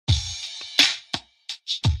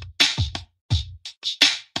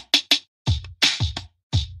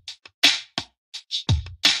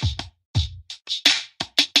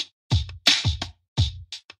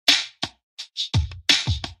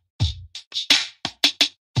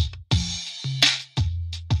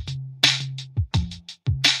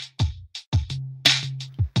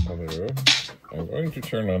So, I'm going to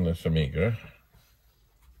turn on this Amiga.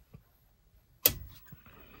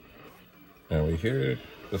 Now we hear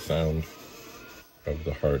the sound of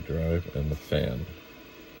the hard drive and the fan.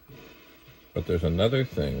 But there's another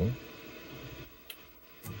thing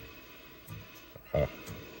that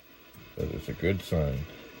is a good sign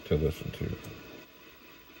to listen to.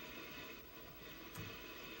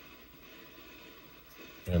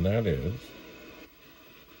 And that is,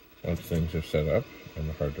 once things are set up and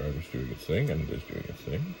the hard drive is doing its thing, and it is doing its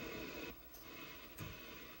thing,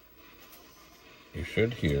 you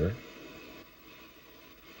should hear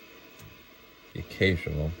the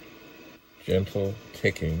occasional gentle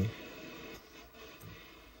ticking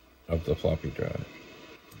of the floppy drive.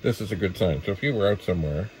 This is a good sign. So if you were out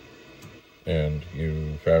somewhere and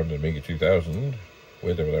you found an Amiga 2000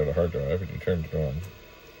 with or without a hard drive and you turned it on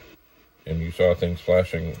and you saw things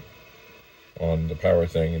flashing on the power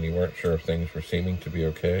thing and you weren't sure if things were seeming to be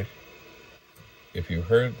okay, if you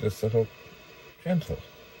heard this little gentle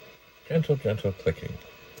clicking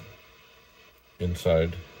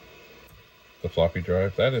inside the floppy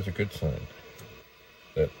drive, that is a good sign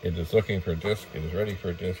that it is looking for a disk, it is ready for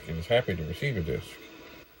a disk, it is happy to receive a disk,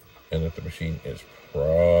 and that the machine is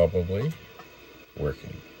probably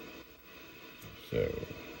working. So,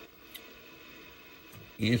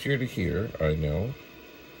 easier to hear, I know,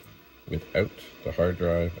 without the hard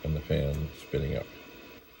drive and the fan spinning up.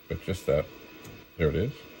 But just that, there it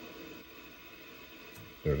is.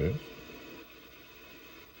 There it is.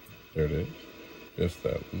 There it is. Just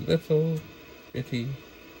that little bitty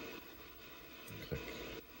click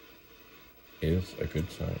is a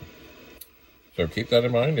good sign. So keep that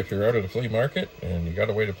in mind if you're out at a flea market and you got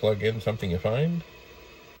a way to plug in something you find.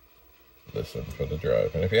 Listen for the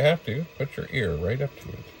drive. And if you have to, put your ear right up to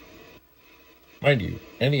it. Mind you,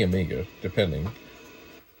 any Amiga, depending,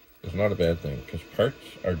 is not a bad thing, because parts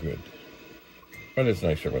are good. But it's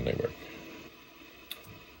nicer when they work.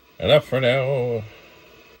 Enough for now.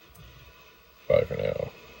 Bye for now.